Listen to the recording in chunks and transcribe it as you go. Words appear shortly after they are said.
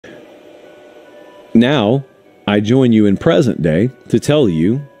Now, I join you in present day to tell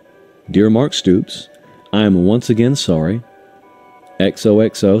you, dear Mark Stoops, I am once again sorry.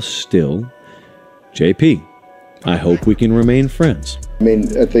 XOXO still. JP, I hope we can remain friends. I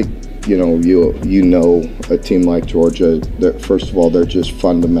mean, I think, you know, a team like Georgia, first of all, they're just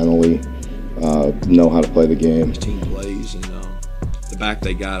fundamentally know how to play the game. His team plays, and the back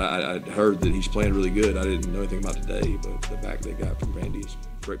they got, I heard that he's playing really good. I didn't know anything about today, but the back they got from Vandy is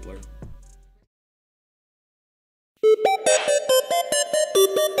a great player.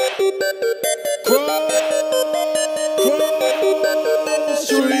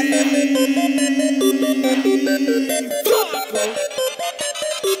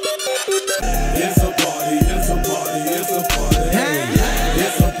 It's a party, it's a party, it's a party.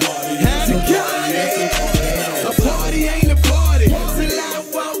 It's a party, it's a party, it's a party. A party ain't a party till I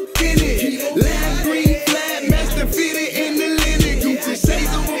walk in it. Lime green flag, master fitted in the linen. Gucci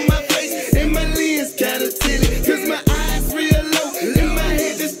shades over my face and my lens kinda tinted. Cause my eyes real low and my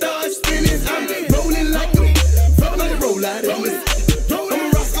head just starts spinning. I'm rolling like a roll out in this. I'm a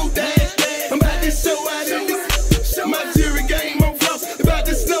Roscoe Dash. I'm about to show out in this. My jury game on floss. About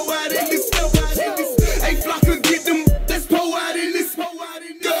to snow out in this. Hey, Flocka, get them. Let's pour out in this.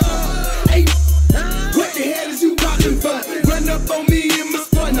 Hey, what the hell is you talking for? Run up on me in my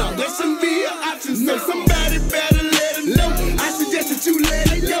spot now. There should be an option. So somebody better let them know. I suggest that you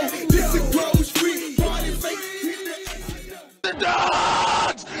let it go. This is Grove Street party fake. The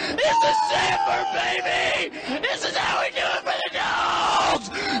dogs! It's December, baby! This is how we do it for the dogs!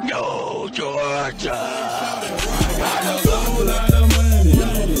 Go, Georgia!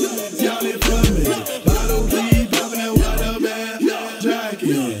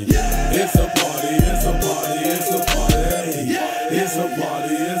 It's a party, it's a party, it's a party. It's a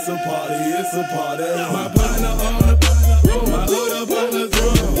party, it's a party, it's a party. My partner on the my hood up on the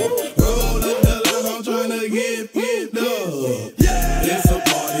drum. Roll up the line, I'm trying to get picked up. It's a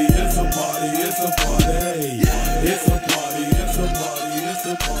party, it's a party, it's a party. It's a party, it's a party, it's a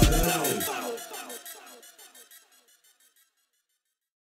party.